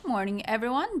morning,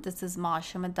 everyone. This is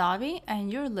Masha Madavi, and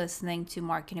you're listening to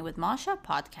Marketing with Masha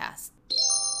podcast.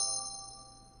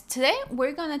 Today,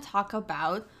 we're going to talk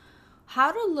about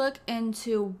how to look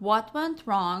into what went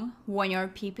wrong when your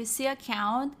PPC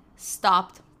account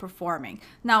stopped performing.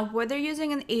 Now, whether you're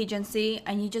using an agency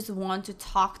and you just want to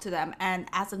talk to them and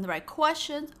ask them the right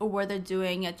questions, or whether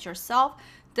doing it yourself,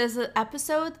 this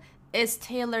episode is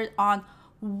tailored on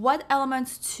what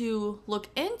elements to look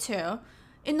into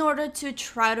in order to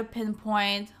try to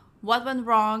pinpoint what went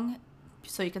wrong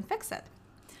so you can fix it.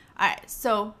 All right,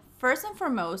 so first and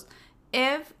foremost,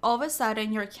 if all of a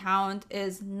sudden your account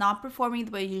is not performing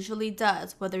the way it usually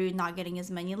does, whether you're not getting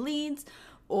as many leads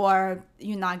or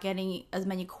you're not getting as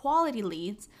many quality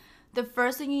leads, the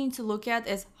first thing you need to look at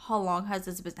is how long has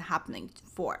this been happening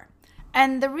for?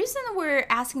 And the reason we're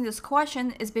asking this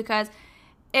question is because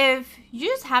if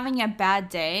you're just having a bad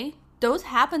day, those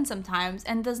happen sometimes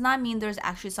and does not mean there's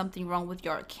actually something wrong with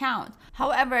your account.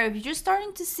 However, if you're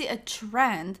starting to see a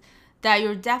trend that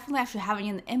you're definitely actually having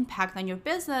an impact on your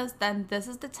business, then this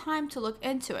is the time to look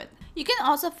into it. You can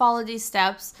also follow these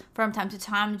steps from time to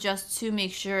time just to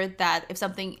make sure that if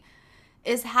something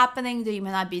is happening that you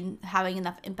may not be having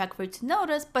enough impact for you to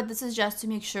notice, but this is just to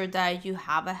make sure that you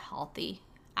have a healthy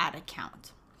ad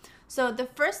account. So the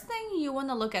first thing you want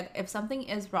to look at if something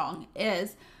is wrong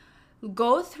is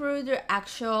go through the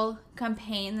actual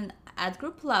campaign and ad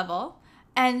group level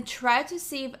and try to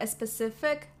see if a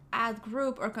specific ad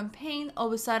group or campaign all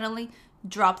of a sudden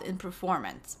dropped in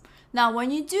performance. Now, when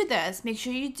you do this, make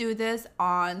sure you do this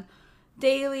on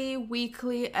daily,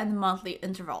 weekly, and monthly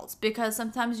intervals, because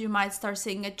sometimes you might start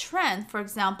seeing a trend. For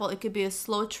example, it could be a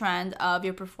slow trend of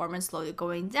your performance slowly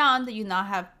going down that you not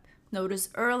have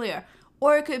noticed earlier,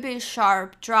 or it could be a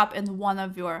sharp drop in one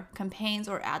of your campaigns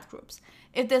or ad groups.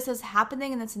 If this is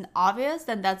happening and it's obvious,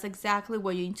 then that's exactly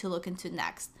what you need to look into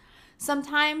next.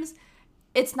 Sometimes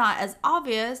it's not as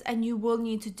obvious and you will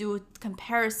need to do a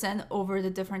comparison over the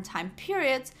different time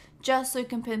periods just so you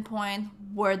can pinpoint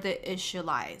where the issue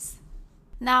lies.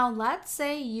 Now, let's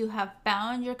say you have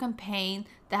found your campaign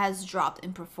that has dropped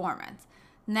in performance.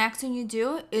 Next thing you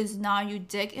do is now you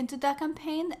dig into that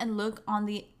campaign and look on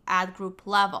the ad group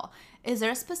level. Is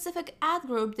there a specific ad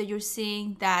group that you're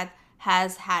seeing that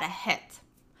has had a hit?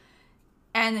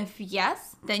 And if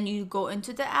yes, then you go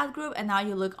into the ad group and now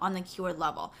you look on the keyword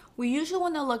level. We usually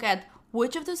want to look at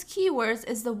which of those keywords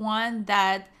is the one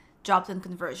that dropped in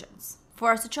conversions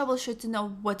for us to troubleshoot to know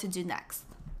what to do next.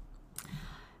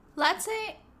 Let's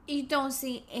say you don't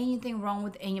see anything wrong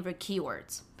with any of your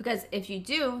keywords, because if you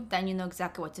do, then you know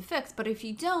exactly what to fix. But if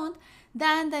you don't,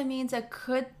 then that means that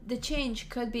the change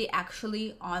could be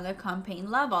actually on the campaign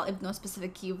level if no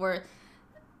specific keyword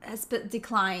has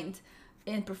declined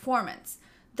in performance.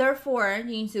 Therefore, you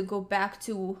need to go back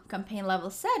to campaign level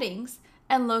settings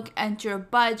and look at your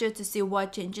budget to see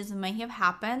what changes may have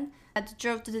happened that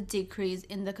drove to the decrease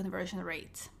in the conversion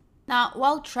rate. Now,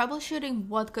 while troubleshooting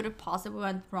what could have possibly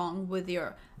went wrong with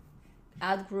your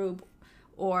ad group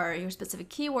or your specific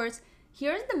keywords,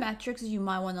 here's the metrics you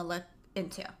might want to look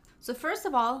into. So first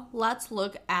of all, let's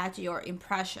look at your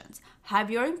impressions.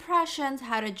 Have your impressions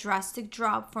had a drastic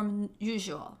drop from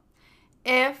usual?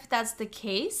 If that's the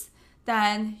case,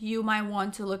 then you might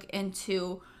want to look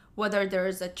into whether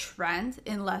there's a trend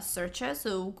in less searches.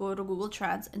 So go to Google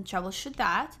Trends and troubleshoot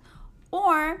that.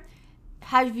 Or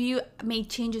have you made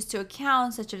changes to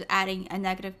accounts, such as adding a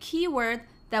negative keyword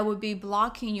that would be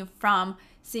blocking you from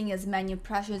seeing as many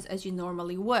impressions as you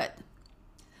normally would?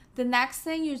 The next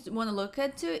thing you want to look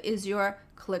into is your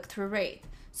click-through rate.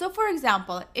 So for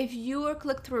example, if your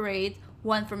click-through rate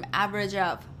went from average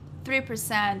of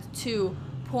 3% to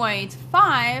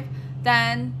 0.5,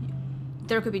 then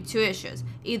there could be two issues.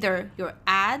 Either your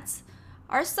ads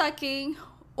are sucking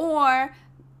or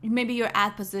maybe your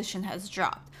ad position has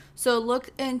dropped. So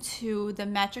look into the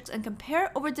metrics and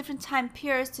compare over different time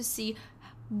periods to see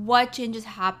what changes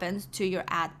happened to your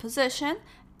ad position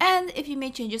and if you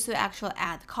made changes to the actual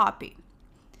ad copy.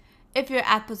 If your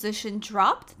ad position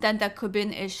dropped, then that could be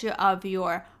an issue of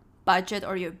your budget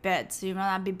or your bid. So you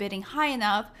might not be bidding high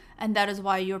enough, and that is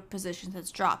why your position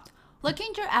has dropped.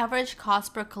 Looking at your average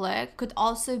cost per click could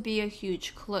also be a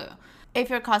huge clue.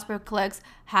 If your cost per clicks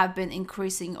have been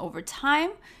increasing over time,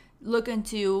 look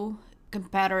into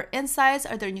competitor insights.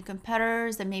 Are there new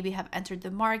competitors that maybe have entered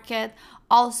the market?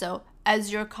 Also,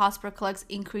 as your cost per clicks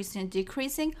increasing and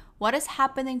decreasing, what is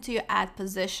happening to your ad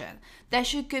position?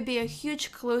 That could be a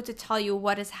huge clue to tell you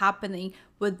what is happening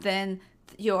within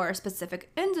your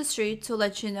specific industry to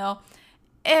let you know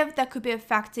if that could be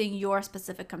affecting your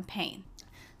specific campaign.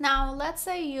 Now, let's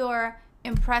say your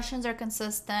impressions are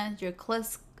consistent, your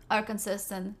clicks are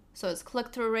consistent, So it's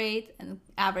click-through rate and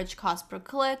average cost per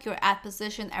click, your ad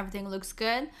position, everything looks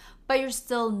good, but you're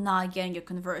still not getting your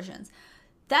conversions.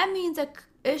 That means the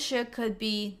issue could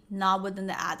be not within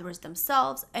the AdWords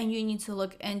themselves, and you need to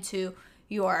look into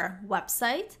your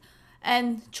website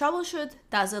and troubleshoot,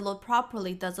 does it load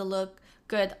properly? Does it look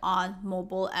good on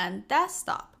mobile and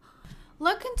desktop?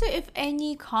 Look into if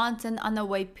any content on the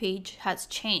web page has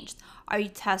changed. Are you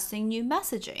testing new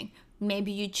messaging?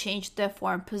 Maybe you changed the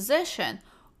form position,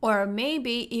 or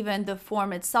maybe even the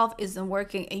form itself isn't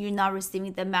working and you're not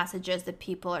receiving the messages that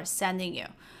people are sending you.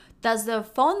 Does the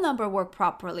phone number work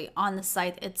properly on the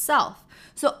site itself?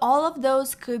 So all of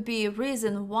those could be a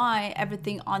reason why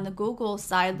everything on the Google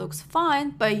side looks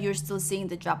fine, but you're still seeing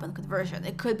the drop in conversion.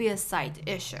 It could be a site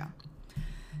issue.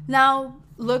 Now,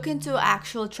 look into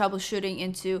actual troubleshooting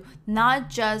into not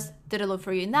just did it load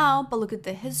for you now, but look at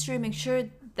the history, make sure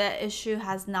the issue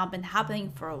has not been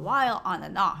happening for a while on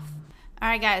and off.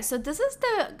 Alright guys, so this is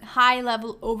the high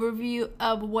level overview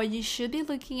of what you should be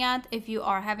looking at if you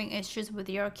are having issues with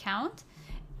your account.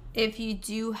 If you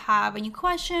do have any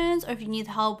questions or if you need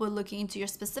help with looking into your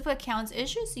specific account's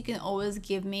issues, you can always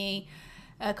give me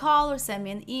a call or send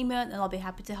me an email and I'll be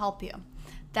happy to help you.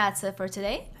 That's it for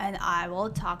today, and I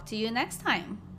will talk to you next time.